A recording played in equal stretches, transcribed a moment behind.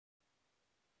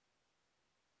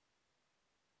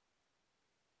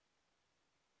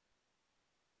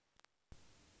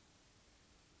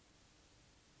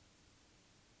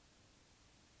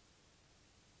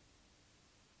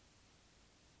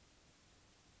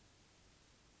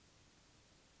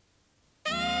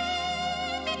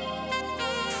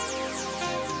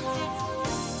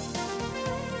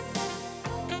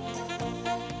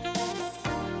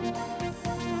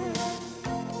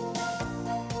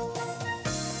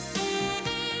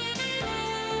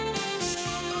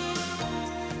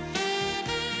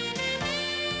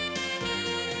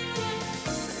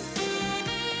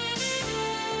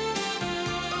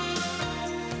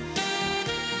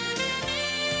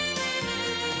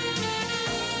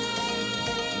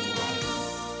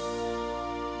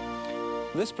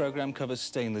This programme covers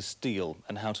stainless steel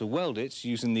and how to weld it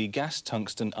using the gas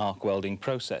tungsten arc welding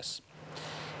process.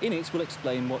 In it, we'll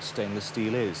explain what stainless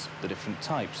steel is, the different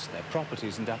types, their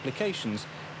properties and applications,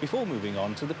 before moving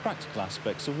on to the practical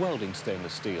aspects of welding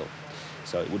stainless steel.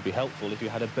 So it would be helpful if you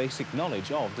had a basic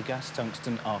knowledge of the gas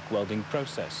tungsten arc welding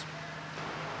process.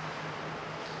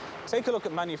 Take a look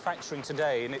at manufacturing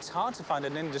today, and it's hard to find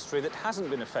an industry that hasn't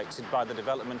been affected by the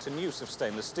development and use of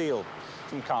stainless steel.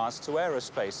 From cars to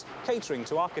aerospace, catering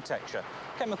to architecture,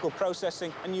 chemical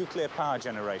processing and nuclear power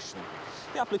generation.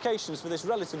 The applications for this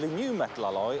relatively new metal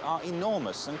alloy are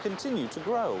enormous and continue to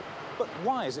grow. But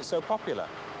why is it so popular?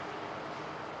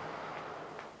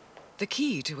 The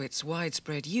key to its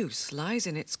widespread use lies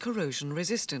in its corrosion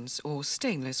resistance or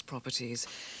stainless properties,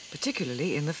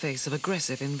 particularly in the face of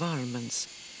aggressive environments.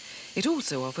 It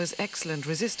also offers excellent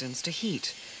resistance to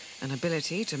heat, an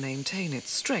ability to maintain its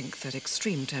strength at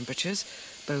extreme temperatures,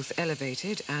 both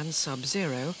elevated and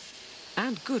sub-zero,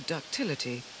 and good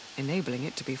ductility, enabling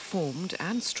it to be formed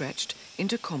and stretched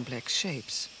into complex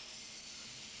shapes.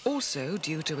 Also,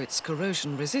 due to its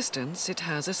corrosion resistance, it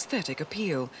has aesthetic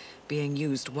appeal, being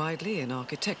used widely in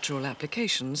architectural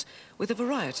applications with a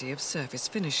variety of surface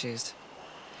finishes.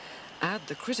 Add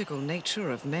the critical nature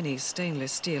of many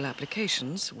stainless steel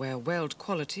applications where weld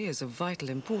quality is of vital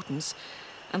importance,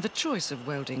 and the choice of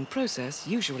welding process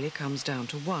usually comes down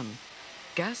to one: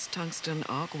 gas tungsten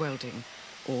arc welding,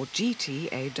 or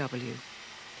GTAW.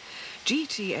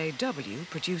 GTAW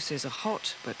produces a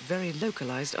hot but very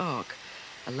localized arc,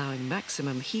 allowing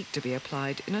maximum heat to be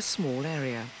applied in a small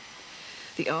area.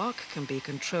 The arc can be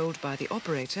controlled by the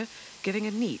operator, giving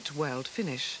a neat weld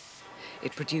finish.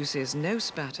 It produces no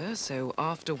spatter, so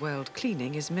after-weld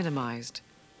cleaning is minimized.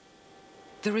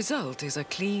 The result is a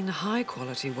clean,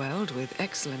 high-quality weld with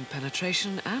excellent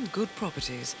penetration and good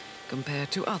properties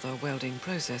compared to other welding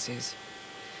processes.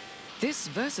 This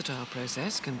versatile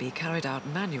process can be carried out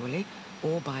manually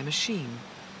or by machine.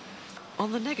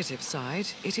 On the negative side,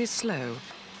 it is slow,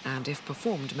 and if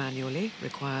performed manually,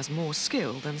 requires more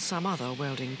skill than some other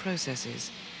welding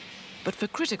processes. But for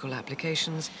critical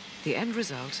applications, the end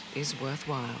result is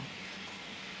worthwhile.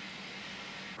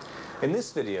 In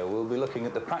this video, we'll be looking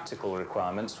at the practical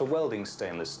requirements for welding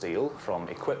stainless steel, from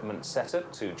equipment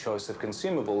setup to choice of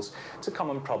consumables to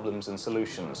common problems and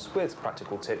solutions, with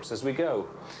practical tips as we go.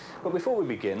 But before we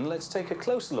begin, let's take a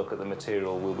closer look at the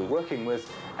material we'll be working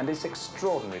with and its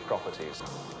extraordinary properties.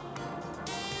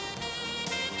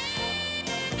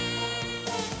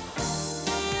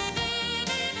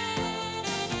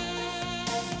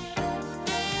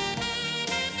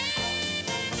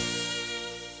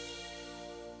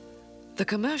 The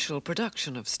commercial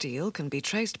production of steel can be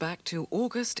traced back to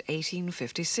August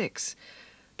 1856,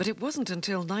 but it wasn't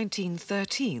until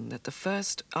 1913 that the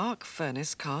first arc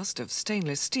furnace cast of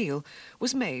stainless steel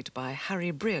was made by Harry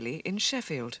Brearley in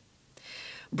Sheffield.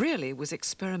 Brearley was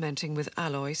experimenting with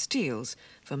alloy steels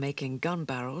for making gun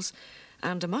barrels,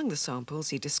 and among the samples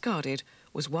he discarded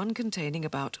was one containing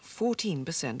about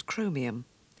 14% chromium.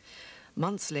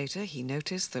 Months later, he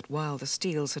noticed that while the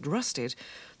steels had rusted,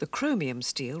 the chromium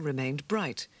steel remained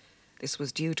bright. This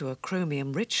was due to a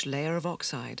chromium-rich layer of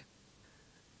oxide.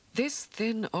 This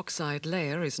thin oxide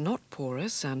layer is not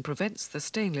porous and prevents the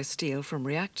stainless steel from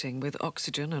reacting with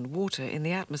oxygen and water in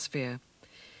the atmosphere.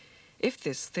 If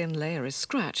this thin layer is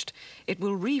scratched, it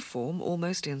will reform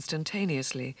almost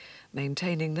instantaneously,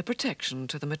 maintaining the protection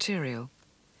to the material.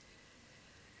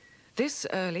 This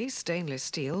early stainless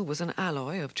steel was an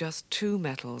alloy of just two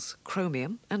metals,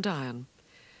 chromium and iron.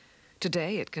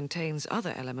 Today it contains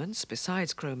other elements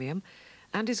besides chromium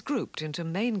and is grouped into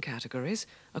main categories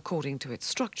according to its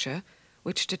structure,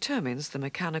 which determines the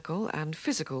mechanical and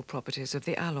physical properties of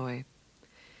the alloy.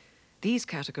 These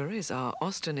categories are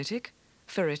austenitic,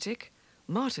 ferritic,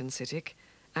 martensitic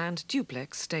and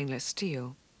duplex stainless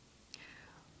steel.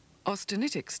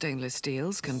 Austenitic stainless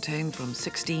steels contain from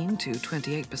 16 to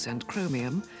 28%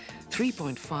 chromium,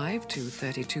 3.5 to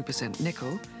 32%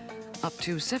 nickel, up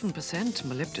to 7%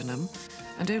 molybdenum,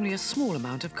 and only a small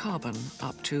amount of carbon,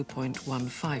 up to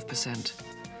 0.15%.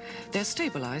 They're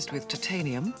stabilized with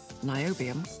titanium,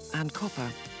 niobium, and copper.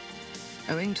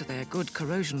 Owing to their good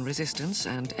corrosion resistance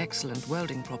and excellent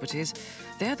welding properties,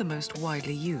 they're the most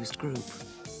widely used group.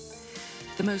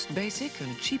 The most basic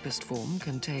and cheapest form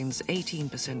contains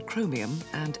 18% chromium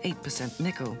and 8%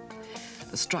 nickel.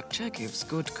 The structure gives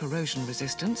good corrosion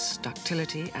resistance,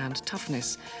 ductility and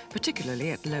toughness,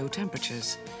 particularly at low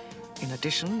temperatures. In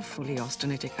addition, fully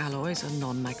austenitic alloys are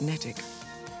non-magnetic.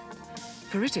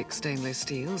 Ferritic stainless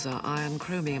steels are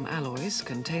iron-chromium alloys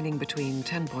containing between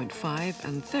 10.5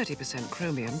 and 30%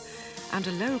 chromium and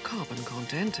a low carbon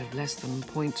content of less than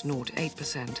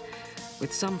 0.08%,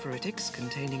 with some ferritics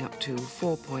containing up to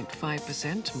 4.5%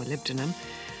 molybdenum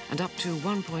and up to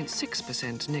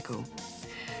 1.6% nickel.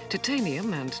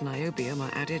 Titanium and niobium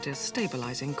are added as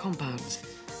stabilizing compounds.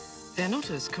 They're not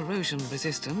as corrosion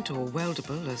resistant or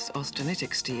weldable as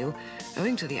austenitic steel,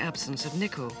 owing to the absence of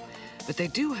nickel, but they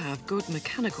do have good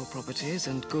mechanical properties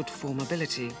and good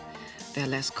formability. They're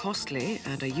less costly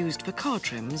and are used for car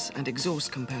trims and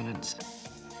exhaust components.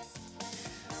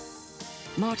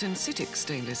 Martensitic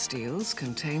stainless steels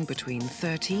contain between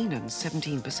 13 and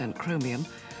 17% chromium,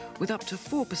 with up to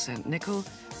 4% nickel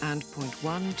and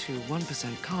 0.1 to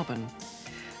 1% carbon.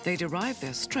 They derive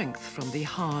their strength from the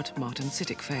hard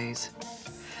martensitic phase.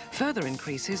 Further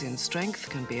increases in strength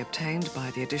can be obtained by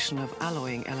the addition of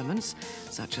alloying elements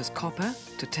such as copper,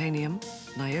 titanium,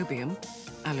 niobium,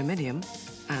 aluminium,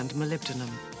 and molybdenum.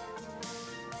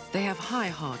 They have high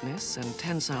hardness and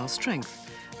tensile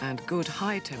strength and good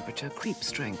high-temperature creep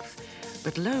strength,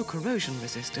 but low corrosion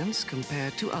resistance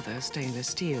compared to other stainless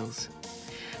steels.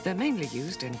 They're mainly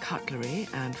used in cutlery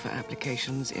and for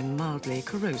applications in mildly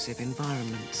corrosive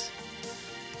environments.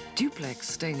 Duplex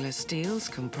stainless steels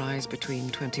comprise between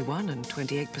 21 and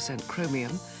 28%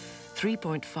 chromium,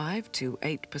 3.5 to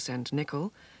 8%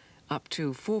 nickel, up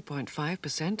to 4.5%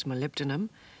 molybdenum,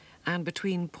 and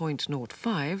between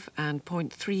 0.05 and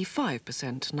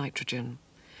 0.35% nitrogen.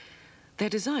 They're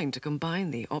designed to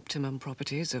combine the optimum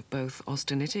properties of both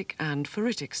austenitic and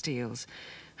ferritic steels,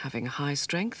 having high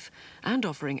strength and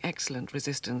offering excellent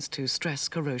resistance to stress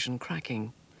corrosion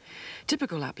cracking.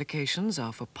 Typical applications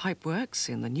are for pipeworks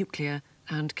in the nuclear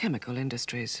and chemical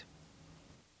industries.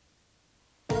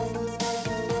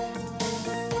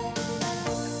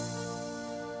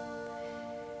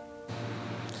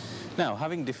 Now,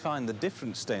 having defined the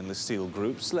different stainless steel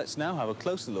groups, let's now have a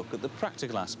closer look at the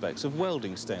practical aspects of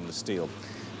welding stainless steel.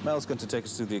 Mel's going to take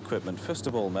us through the equipment. First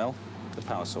of all, Mel, the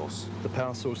power source. The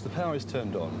power source, the power is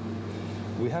turned on.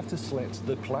 We have to select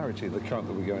the polarity of the current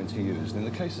that we're going to use. And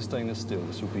in the case of stainless steel,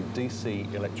 this will be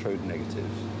DC electrode negative.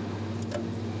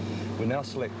 We'll now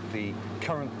select the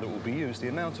current that will be used, the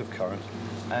amount of current,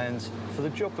 and for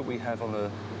the job that we have on the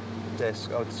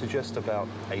desk, I would suggest about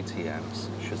 80 amps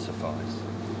should suffice.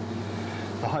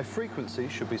 The high frequency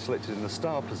should be selected in the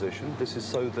star position. This is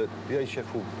so that the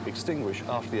HF will extinguish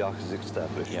after the arc is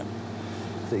established. Yeah.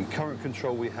 The current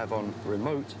control we have on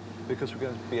remote, because we're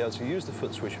going to be able to use the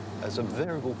foot switch as a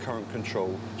variable current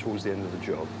control towards the end of the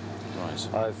job.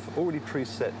 Right. I've already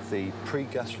preset the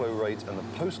pre-gas flow rate and the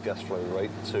post-gas flow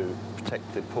rate to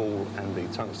protect the pool and the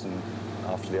tungsten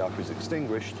after the arc is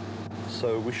extinguished,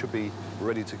 so we should be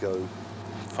ready to go.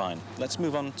 Fine. Let's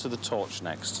move on to the torch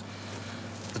next.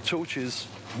 The torch is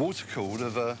water-cooled,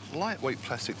 of a lightweight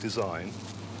plastic design.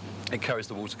 It carries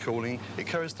the water cooling, it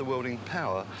carries the welding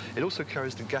power, it also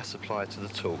carries the gas supply to the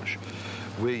torch.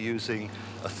 We're using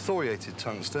a thoriated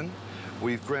tungsten.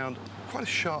 We've ground quite a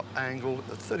sharp angle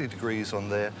at 30 degrees on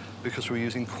there because we're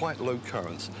using quite low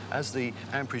currents. As the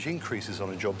amperage increases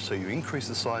on a job, so you increase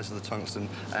the size of the tungsten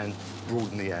and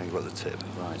broaden the angle at the tip.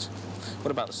 Right.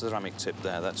 What about the ceramic tip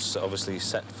there? That's obviously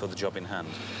set for the job in hand.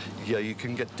 Yeah, you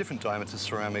can get different diameter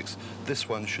ceramics. This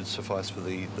one should suffice for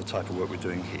the type of work we're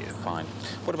doing here. Fine.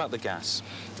 What about the gas?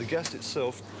 The gas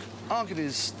itself, argon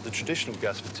is the traditional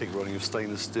gas for TIG welding of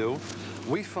stainless steel.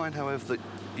 We find, however, that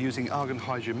using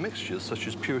argon-hydrogen mixtures, such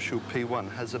as Pure Shield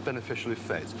P1, has a beneficial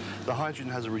effect. The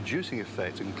hydrogen has a reducing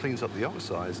effect and cleans up the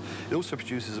oxides. It also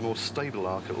produces a more stable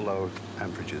arc at lower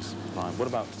amperages. Fine. What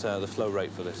about the flow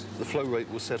rate for this? The flow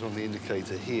rate will set on the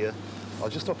indicator here. I'll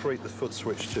just operate the foot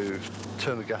switch to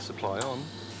turn the gas supply on.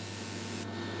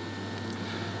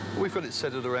 We've got it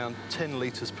set at around 10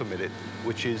 litres per minute,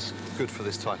 which is good for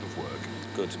this type of work.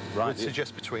 Good. Right. I'd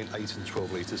suggest between 8 and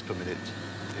 12 litres per minute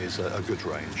is a good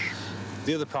range.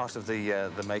 The other part of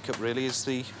the makeup really is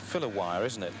the filler wire,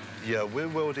 isn't it? Yeah, we're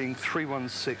welding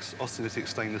 316 austenitic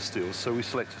stainless steel, so we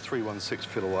select a 316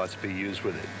 filler wire to be used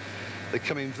with it. They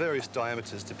come in various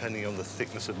diameters depending on the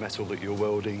thickness of metal that you're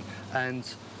welding and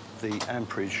the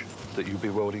amperage that you'll be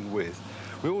welding with.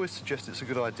 We always suggest it's a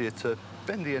good idea to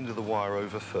bend the end of the wire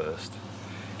over first.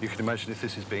 You can imagine if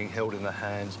this is being held in the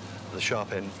hand, the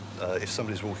sharp end, if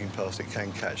somebody's walking past, it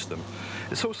can catch them.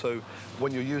 It's also,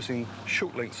 when you're using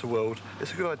short lengths of weld,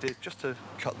 it's a good idea just to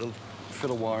cut the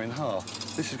filler wire in half.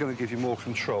 This is going to give you more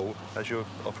control as you're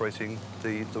operating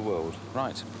the weld.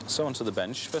 Right, so onto the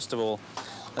bench. First of all,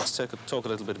 let's talk a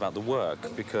little bit about the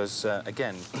work, because,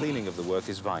 again, cleaning of the work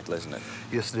is vital, isn't it?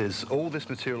 Yes, it is. All this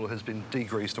material has been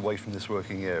degreased away from this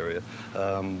working area.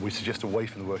 We suggest away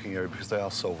from the working area because they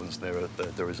are solvents and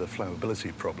there is a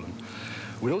flammability problem.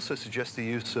 We also suggest the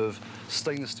use of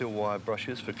stainless steel wire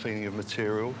brushes for cleaning of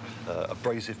material,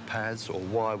 abrasive pads or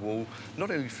wire wool, not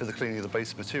only for the cleaning of the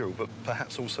base material, but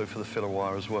perhaps also for the filler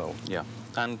wire as well. Yeah,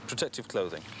 and protective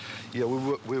clothing. Yeah,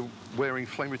 we're wearing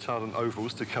flame-retardant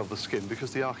overalls to cover the skin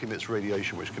because the arc emits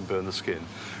radiation which can burn the skin.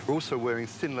 We're also wearing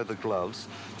thin leather gloves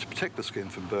to protect the skin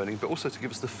from burning, but also to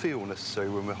give us the feel necessary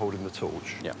when we're holding the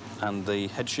torch. Yeah, and the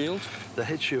head shield? The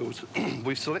head shield,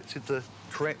 we've selected the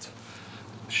correct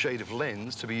shade of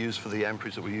lens to be used for the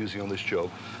amperage that we're using on this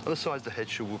job. On the sides of the head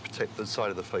shield will protect the side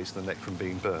of the face and the neck from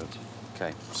being burnt.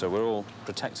 Okay, so we're all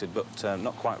protected, but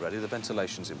not quite ready. The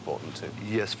ventilation's important too.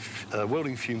 Yes,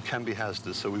 welding fume can be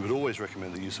hazardous, so we would always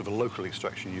recommend the use of a local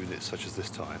extraction unit such as this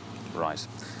type. Right.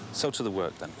 So to the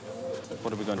work then.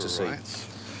 What are we going to see?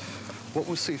 What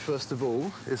we'll see first of all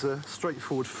is a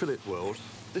straightforward fillet weld.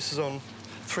 This is on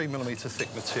 3mm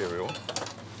thick material.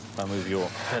 I'll move your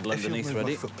pedal underneath, if you'll move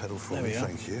ready? my foot pedal for There me, we are.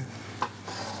 thank you.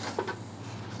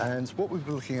 And what we'll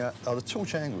be looking at are the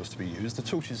torch angles to be used. The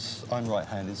torch is, I'm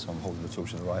right-handed, so I'm holding the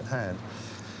torch in the right hand.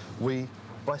 We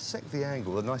bisect the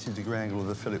angle, the 90-degree angle of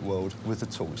the fillet weld with the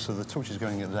torch, so the torch is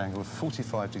going at an angle of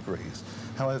 45 degrees.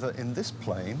 However, in this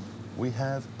plane, we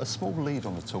have a small lead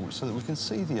on the torch so that we can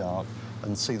see the arc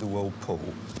and see the weld pull.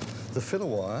 The filler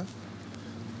wire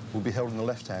will be held in the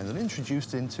left hand and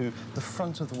introduced into the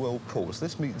front of the weld pull. So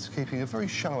this means keeping a very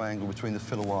shallow angle between the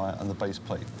filler wire and the base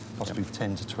plate, possibly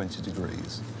 10 to 20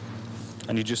 degrees.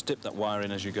 And you just dip that wire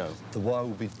in as you go? The wire will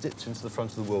be dipped into the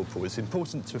front of the weld pull. It's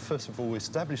important to, first of all,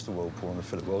 establish the weld pull on the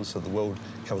fillet weld so the weld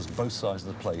covers both sides of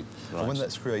the plate. Right. And when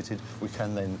that's created, we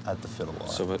can then add the filler wire.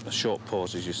 So a short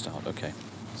pause as you start, OK.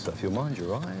 So if you'll mind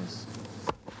your eyes.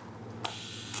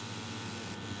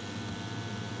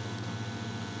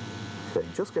 Okay,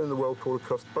 just getting the weld pull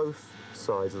across both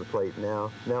sides of the plate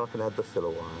now. Now I can add the filler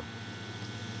wire.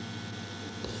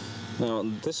 Now,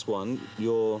 on this one,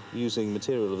 you're using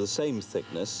material of the same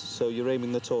thickness, so you're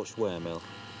aiming the torch where, Mel?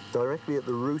 Directly at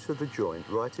the root of the joint,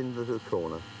 right into the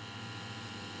corner.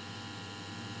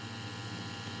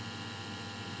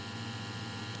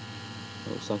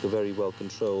 Looks like a very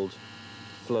well-controlled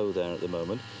flow there at the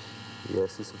moment.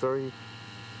 Yes, it's a very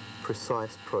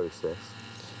precise process.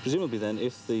 Presumably then,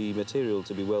 if the material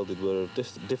to be welded were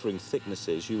of differing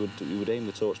thicknesses, you would aim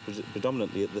the torch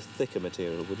predominantly at the thicker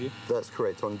material, would you? That's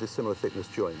correct. On dissimilar thickness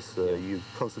joints, Yeah. you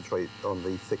concentrate on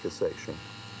the thicker section.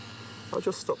 I'll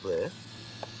just stop there.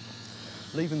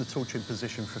 Leaving the torch in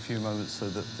position for a few moments so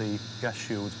that the gas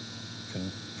shield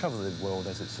can cover the weld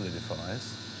as it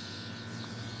solidifies.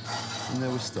 And there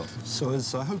we stop. So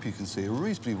as I hope you can see, a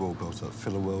reasonably well built up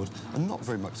filler weld and not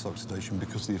very much oxidation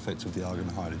because of the effect of the argon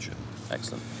and hydrogen.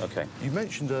 Excellent, OK. You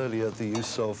mentioned earlier the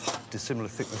use of dissimilar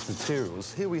thickness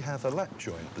materials. Here we have a lap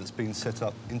joint that's been set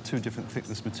up in two different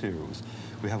thickness materials.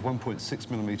 We have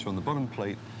 1.6mm on the bottom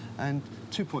plate and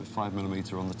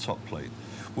 2.5mm on the top plate.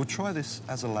 We'll try this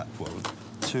as a lap weld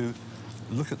to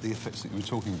look at the effects that you were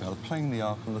talking about, of playing the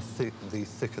arc on the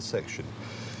thicker section.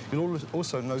 You'll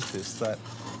also notice that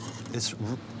it's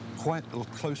quite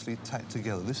closely tacked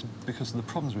together. This is because of the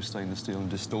problems with stainless steel and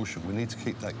distortion. We need to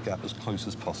keep that gap as close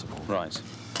as possible. Right.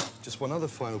 Just one other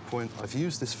final point. I've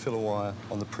used this filler wire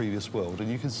on the previous weld,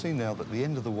 and you can see now that the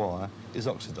end of the wire is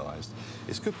oxidized.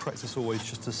 It's good practice always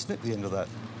just to snip the end of that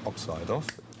oxide off,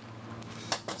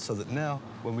 so that now,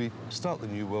 when we start the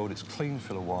new weld, it's clean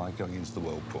filler wire going into the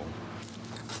weld pool.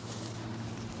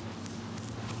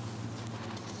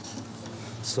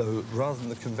 So rather than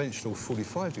the conventional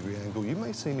 45-degree angle, you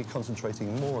may see me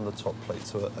concentrating more on the top plate,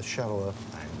 so a shallower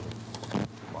angle.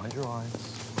 Mind your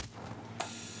eyes.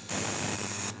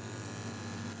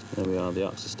 There we are, the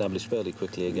arc's established fairly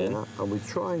quickly again. Yeah, and we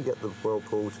try and get the weld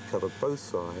pool to cover both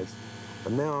sides.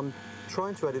 And now I'm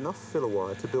trying to add enough filler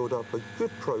wire to build up a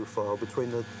good profile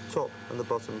between the top and the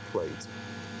bottom plate.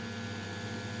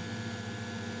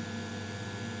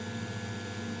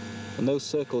 And those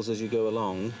circles as you go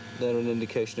along, they're an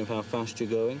indication of how fast you're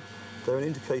going? They're an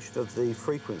indication of the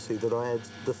frequency that I add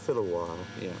the filler wire.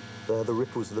 Yeah. They're the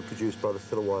ripples that are produced by the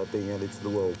filler wire being added to the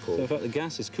weld pool. So in fact the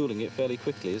gas is cooling it fairly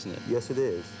quickly, isn't it? Yes, it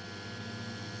is.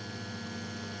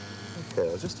 Okay,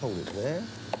 I'll just hold it there.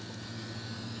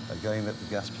 Again, let the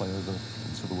gas play over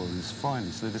until the weld is finely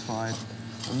solidified.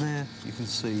 And there you can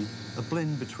see a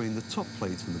blend between the top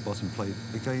plate and the bottom plate.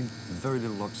 Again, very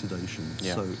little oxidation.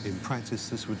 Yeah. So in practice,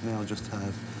 this would now just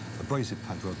have abrasive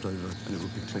pad rubbed over and it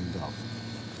would be cleaned up.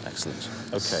 Excellent.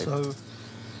 OK. So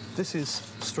This is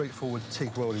straightforward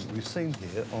TIG welding that we've seen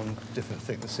here on different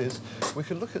thicknesses. We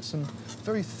can look at some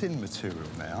very thin material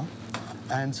now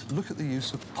and look at the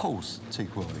use of pulse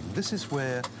TIG welding. This is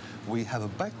where we have a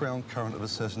background current of a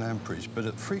certain amperage, but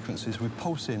at frequencies we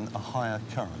pulse in a higher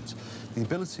current. The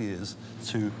ability is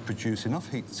to produce enough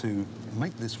heat to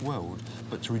make this weld,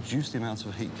 but to reduce the amount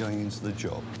of heat going into the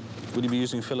job. Would you be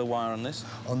using filler wire on this?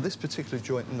 On this particular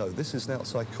joint, no. This is an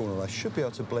outside corner, and I should be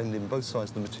able to blend in both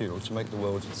sides of the material to make the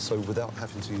weld so without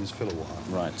having to use filler wire.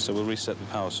 Right, so we'll reset the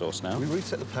power source now. We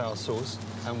reset the power source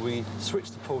and we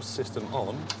switch the pulse system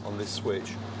on this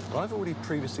switch. And I've already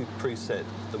previously preset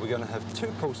that we're going to have 2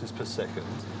 pulses per second,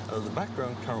 and that the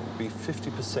background current will be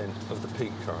 50% of the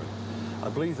peak current. I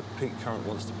believe the peak current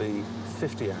wants to be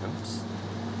 50 amps.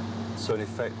 So in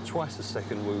effect, twice a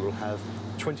second we will have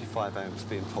 25 amps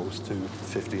being pulsed to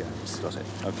 50 amps. Got it,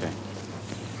 okay.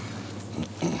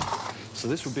 So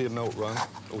this would be a melt run,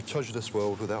 autogenous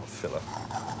weld without filler,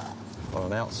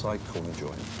 on an outside corner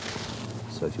joint.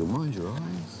 So if you'll mind your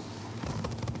eyes.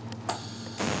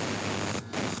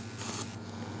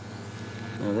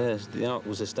 Now there's, the arc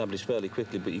was established fairly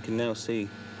quickly, but you can now see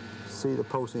the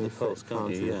pulsing the pulse, can't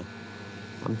you? Yeah.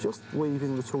 I'm just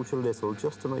weaving the torch a little,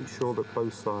 just to make sure that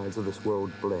both sides of this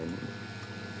weld blend.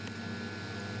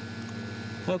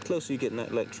 How close are you getting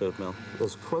that electrode, Mel?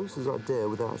 As close as I dare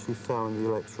without actually fouling the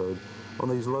electrode. On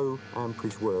these low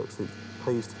amperage works, it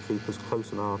pays to keep as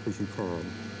close an arc as you can.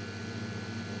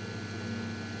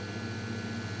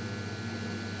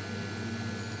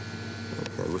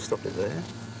 Okay, we'll stop it there.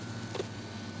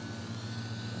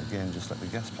 Again, just let the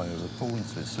gas play over the pool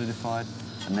until it's solidified.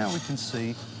 And now we can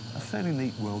see a fairly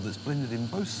neat weld that's blended in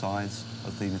both sides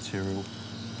of the material.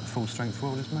 A full-strength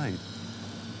weld is made.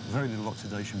 Very little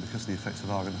oxidation because of the effects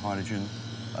of argon hydrogen.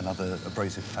 Another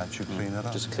abrasive pad should clean that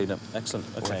up. Just clean up. Excellent.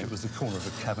 Okay. Or if it was the corner of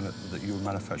a cabinet that you were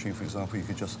manufacturing, for example, you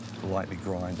could just lightly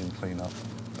grind and clean up,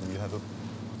 and you have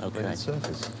a blended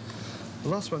surface. The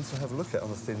last one to have a look at on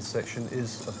the thin section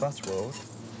is a butt weld.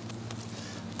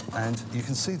 And you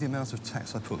can see the amount of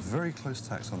tacks I put, very close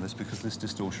tacks on this because of this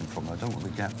distortion problem. I don't want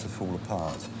the gap to fall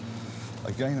apart.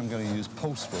 Again, I'm going to use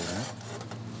pulse welding.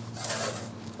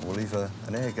 And we'll leave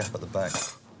an air gap at the back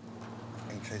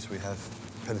in case we have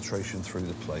penetration through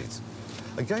the plate.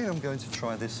 Again, I'm going to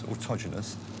try this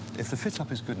autogenous. If the fit-up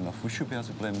is good enough, we should be able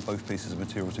to blend both pieces of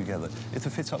material together. If the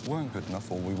fit-up weren't good enough,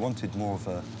 or we wanted more of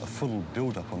a full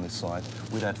build-up on this side,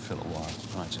 we'd add filler wire.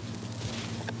 Right.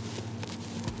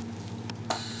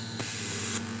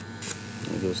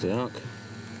 There goes the arc.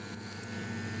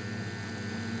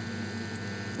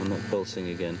 I'm not pulsing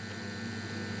again.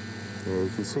 Yeah, you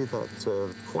can see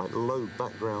that quite low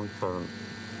background current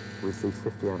with the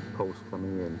 50 amp pulse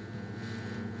coming in.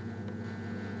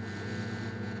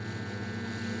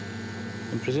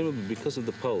 And presumably because of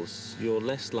the pulse, you're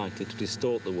less likely to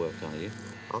distort the work, are you?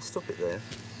 I'll stop it there.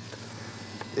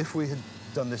 If we had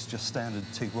done this just standard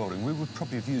TIG welding, we would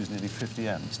probably have used nearly 50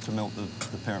 amps to melt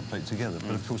the parent plate together,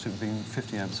 but of course it would be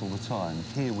 50 amps all the time.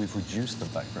 Here we've reduced the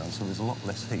background, so there's a lot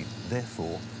less heat,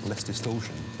 therefore less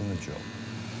distortion in the job.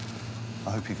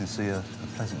 I hope you can see a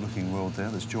pleasant looking weld there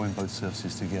that's joined both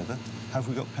surfaces together. Have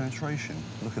we got penetration?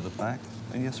 Look at the back,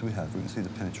 and yes we have. We can see the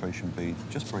penetration bead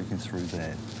just breaking through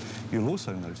there. You'll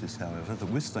also notice, however, that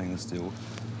with stainless steel,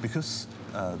 because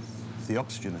the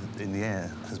oxygen in the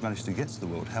air has managed to get to the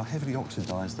weld, how heavily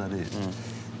oxidized that is.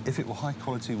 If it were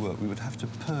high-quality work, we would have to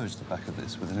purge the back of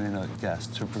this with an inert gas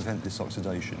to prevent this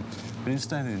oxidation. But in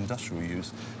standard industrial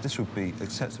use, this would be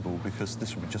acceptable because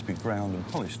this would just be ground and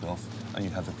polished off, and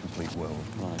you have a complete weld.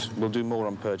 Right. We'll do more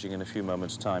on purging in a few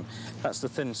moments' time. That's the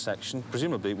thin section.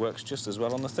 Presumably it works just as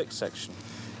well on the thick section.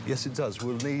 Yes, it does.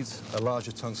 We'll need a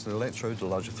larger tungsten electrode, a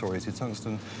larger thoriated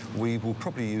tungsten. We will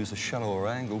probably use a shallower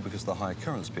angle because the higher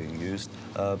current's being used.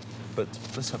 But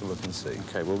let's have a look and see.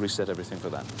 OK, we'll reset everything for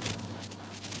that.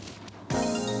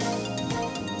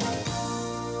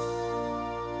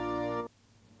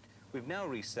 We've now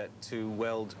reset to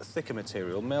weld thicker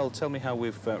material. Mel, tell me how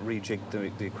we've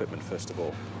rejigged the equipment, first of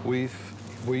all.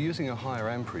 We're using a higher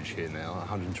amperage here now,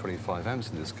 125 amps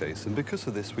in this case, and because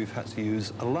of this we've had to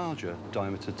use a larger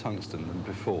diameter tungsten than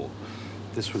before.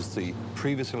 This was the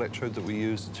previous electrode that we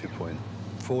used, a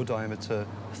 2.4 diameter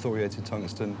thoriated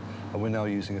tungsten, and we're now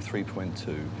using a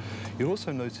 3.2. You'll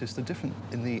also notice the difference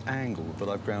in the angle that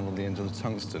I've ground on the end of the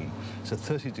tungsten. It's a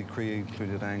 30-degree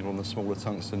included angle on the smaller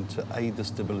tungsten to aid the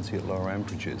stability at lower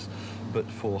amperages. But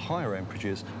for higher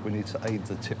amperages, we need to aid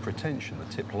the tip retention,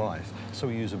 the tip life, so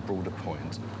we use a broader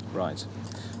point. Right.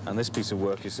 And this piece of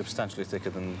work is substantially thicker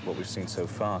than what we've seen so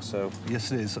far, so...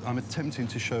 Yes, it is. I'm attempting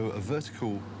to show a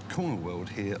vertical corner weld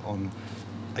here on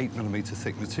 8mm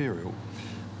thick material.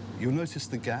 You'll notice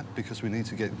the gap because we need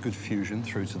to get good fusion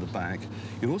through to the back.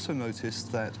 You'll also notice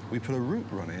that we put a root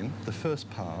run in, the first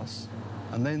pass,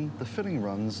 and then the filling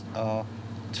runs are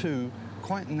two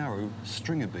quite narrow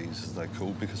stringer beads, as they're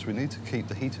called, because we need to keep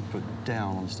the heat input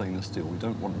down on stainless steel. We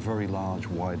don't want very large,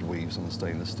 wide weaves on the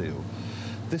stainless steel.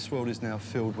 This weld is now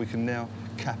filled. We can now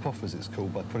cap off, as it's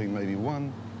called, by putting maybe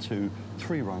 1, 2,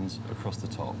 3 runs across the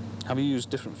top. Have you used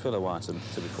different filler wire to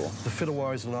before? The filler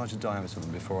wire is a larger diameter than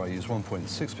before. I used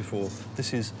 1.6 before.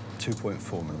 This is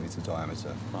 2.4mm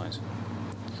diameter. Right.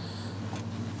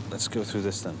 Let's go through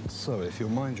this then. So, if you'll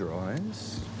mind your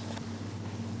eyes.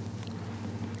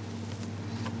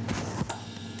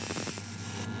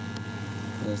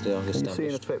 There's the arc You see, in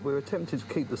established. effect, we're attempting to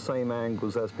keep the same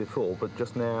angles as before, but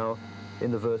just now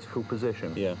in the vertical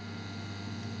position. Yeah.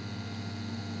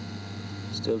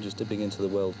 Still just dipping into the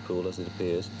weld pool as it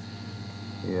appears.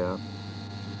 Yeah.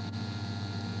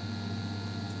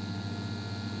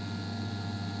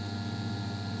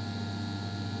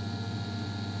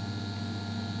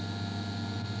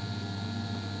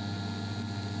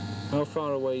 How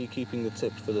far away are you keeping the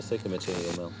tip for the thicker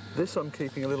material, Mel? This I'm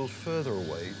keeping a little further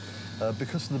away.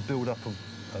 Because of the build-up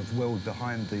of weld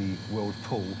behind the weld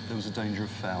pool, there was a danger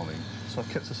of fouling. So I've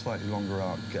kept a slightly longer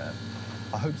arc gap.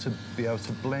 I hope to be able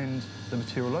to blend the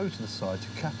material over to the side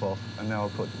to cap off, and now I'll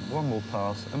put one more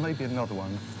pass and maybe another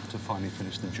one to finally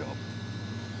finish the job.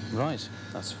 Right,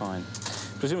 that's fine.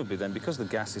 Presumably then, because the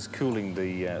gas is cooling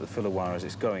the filler wire as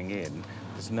it's going in,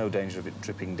 there's no danger of it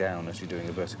dripping down as you're doing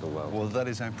a vertical weld. Well, that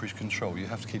is amperage control. You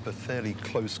have to keep a fairly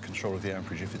close control of the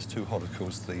amperage. If it's too hot, of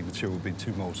course, the material will be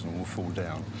too molten and will fall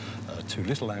down. Too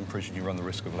little amperage and you run the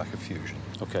risk of lack of fusion.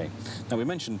 OK. Now, we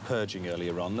mentioned purging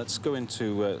earlier on. Let's go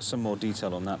into some more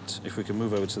detail on that. If we can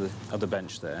move over to the other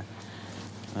bench there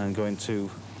and go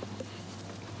into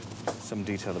some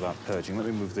detail about purging. Let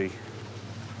me move the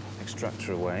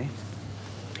extractor away.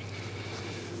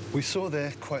 We saw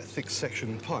there quite thick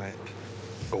section pipe.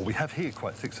 Or we have here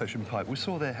quite thick section pipe. We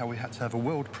saw there how we had to have a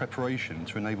weld preparation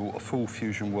to enable a full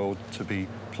fusion weld to be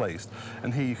placed.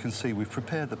 And here you can see we've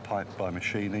prepared the pipe by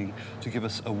machining to give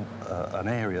us an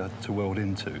area to weld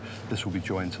into. This will be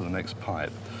joined to the next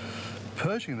pipe.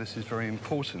 Purging this is very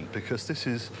important because this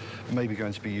is maybe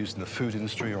going to be used in the food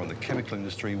industry or in the chemical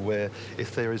industry, where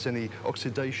if there is any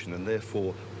oxidation and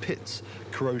therefore pits,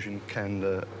 corrosion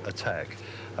can attack.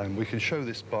 And we can show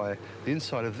this by the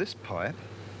inside of this pipe.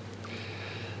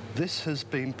 This has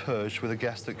been purged with a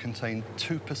gas that contained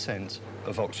 2%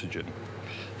 of oxygen.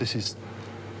 This is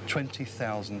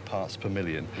 20,000 parts per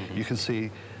million. You can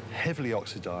see heavily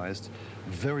oxidized,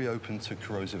 very open to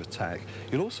corrosive attack.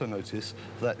 You'll also notice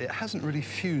that it hasn't really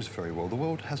fused very well. The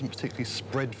weld hasn't particularly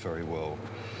spread very well.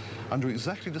 Under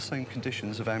exactly the same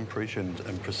conditions of amperage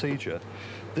and procedure,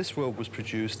 this weld was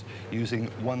produced using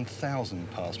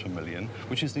 1,000 parts per million,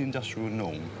 which is the industrial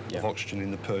norm of oxygen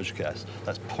in the purge gas.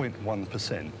 That's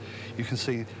 0.1%. You can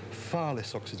see far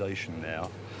less oxidation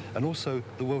now, and also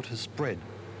the weld has spread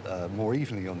more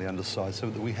evenly on the underside so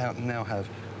that we now have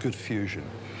good fusion.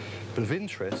 But of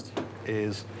interest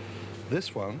is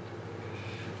this one,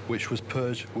 which was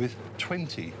purged with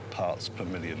 20 parts per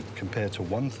million compared to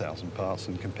 1,000 parts,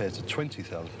 and compared to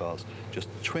 20,000 parts, just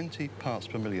 20 parts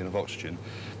per million of oxygen.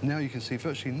 Now you can see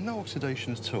virtually no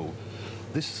oxidation at all.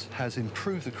 This has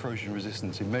improved the corrosion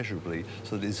resistance immeasurably,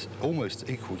 so that it's almost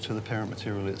equal to the parent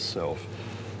material itself.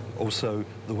 Also,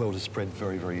 the weld is spread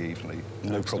very, very evenly.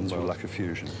 No problems with lack of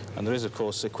fusion. And there is, of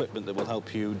course, equipment that will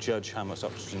help you judge how much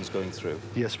oxygen is going through.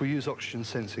 Yes, we use oxygen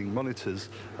sensing monitors.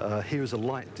 Here is a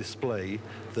light display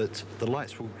that the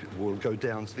lights will go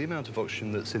down to the amount of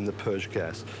oxygen that's in the purge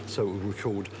gas. So it will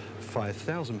record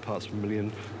 5,000 parts per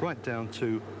million right down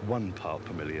to 1 part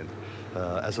per million.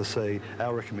 As I say,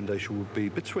 our recommendation would be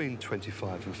between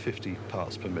 25 and 50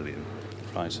 parts per million.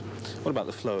 Right. What about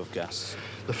the flow of gas?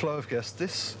 The flow of gas,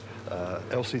 this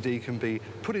LCD can be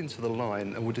put into the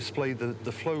line and will display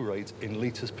the flow rate in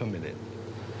litres per minute.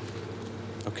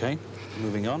 OK,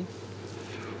 moving on.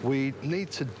 We need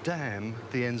to dam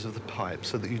the ends of the pipe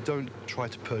so that you don't try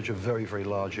to purge a very, very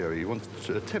large area. You want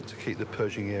to attempt to keep the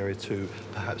purging area to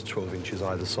perhaps 12 inches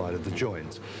either side of the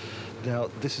joint.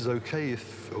 Now, this is OK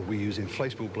if we use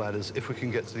inflatable bladders, if we can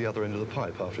get to the other end of the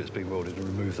pipe after it's been welded and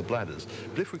remove the bladders.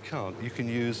 But if we can't, you can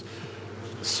use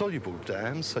soluble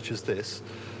dams, such as this.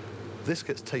 This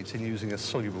gets taped in using a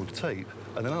soluble tape,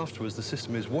 and then afterwards the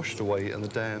system is washed away and the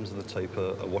dams and the tape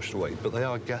are washed away. But they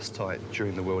are gas tight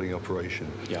during the welding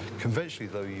operation. Yeah.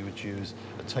 Conventionally, though, you would use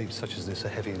a tape such as this, a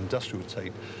heavy industrial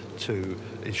tape, to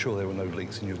ensure there were no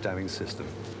leaks in your damming system.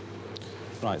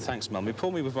 Right, thanks, Mel.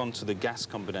 Before we move on to the gas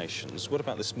combinations, what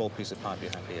about this small piece of pipe you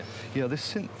have here? Yeah,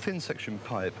 this thin section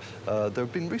pipe, there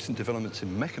have been recent developments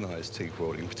in mechanised TIG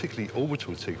welding, particularly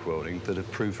orbital TIG welding, that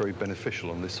have proved very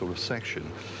beneficial on this sort of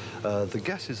section. The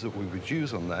gases that we would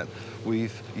use on that,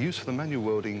 we've used for the manual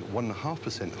welding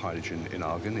 1.5% hydrogen in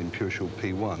argon, in pure short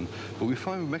P1, but we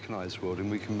find with mechanised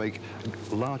welding we can make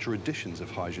larger additions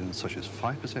of hydrogen, such as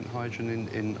 5% hydrogen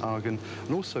in argon,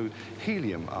 and also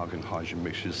helium-argon hydrogen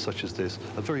mixtures such as this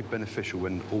are very beneficial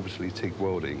when orbitally TIG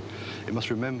welding. It must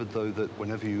be remembered, though, that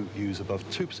whenever you use above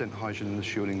 2% hydrogen in the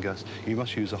shielding gas, you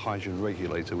must use a hydrogen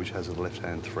regulator, which has a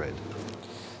left-hand thread.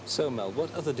 So, Mel,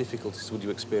 what other difficulties would you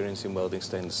experience in welding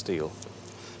stainless steel?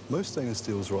 Most stainless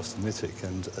steels are austenitic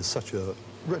and, as such, are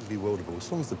readily weldable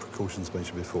as long as the precautions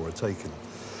mentioned before are taken.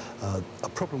 A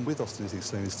problem with austenitic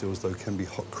stainless steels, though, can be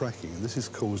hot cracking, and this is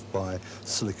caused by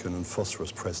silicon and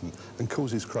phosphorus present and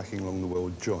causes cracking along the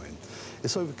weld join.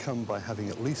 It's overcome by having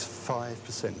at least 5%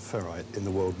 ferrite in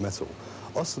the weld metal.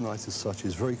 Austenite, as such,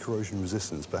 is very corrosion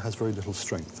resistant but has very little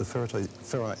strength. The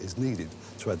ferrite is needed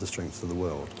to add the strength to the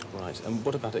weld. Right, and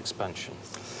what about expansion?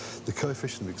 The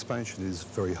coefficient of expansion is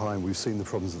very high, and we've seen the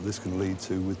problems that this can lead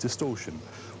to with distortion.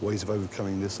 Ways of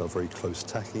overcoming this are very close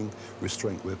tacking,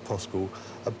 restraint where possible,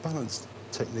 a balanced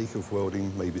technique of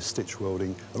welding, maybe stitch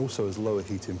welding, and also as low a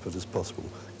heat input as possible.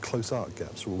 Close arc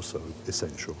gaps are also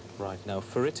essential. Right, now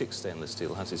ferritic stainless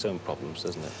steel has its own problems,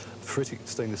 doesn't it? Ferritic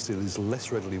stainless steel is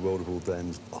less readily weldable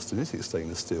than austenitic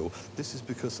stainless steel. This is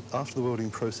because after the welding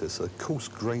process, a coarse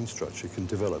grain structure can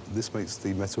develop. This makes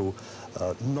the metal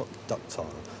not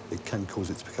ductile. It can cause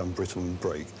it to become brittle and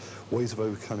break. Ways of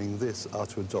overcoming this are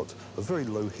to adopt a very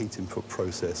low heat input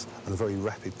process and a very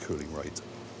rapid cooling rate.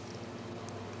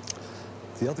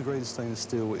 The other grade of stainless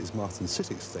steel is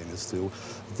martensitic stainless steel.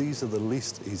 These are the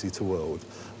least easy to weld.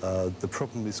 The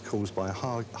problem is caused by a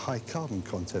high carbon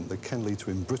content that can lead to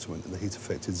embrittlement in the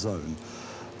heat-affected zone.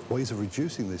 Ways of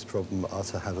reducing this problem are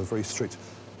to have a very strict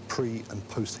pre- and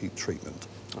post-heat treatment.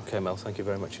 OK, Mel, thank you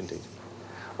very much indeed.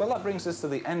 Well, that brings us to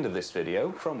the end of this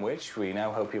video, from which we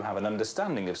now hope you have an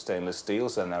understanding of stainless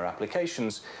steels and their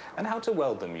applications, and how to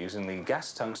weld them using the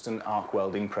gas tungsten arc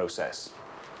welding process.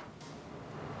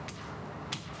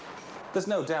 There's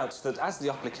no doubt that as the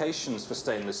applications for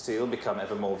stainless steel become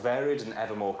ever more varied and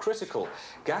ever more critical,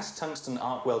 gas tungsten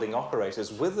arc welding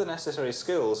operators with the necessary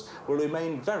skills will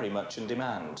remain very much in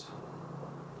demand.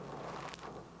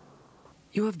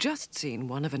 You have just seen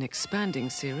one of an expanding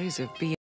series of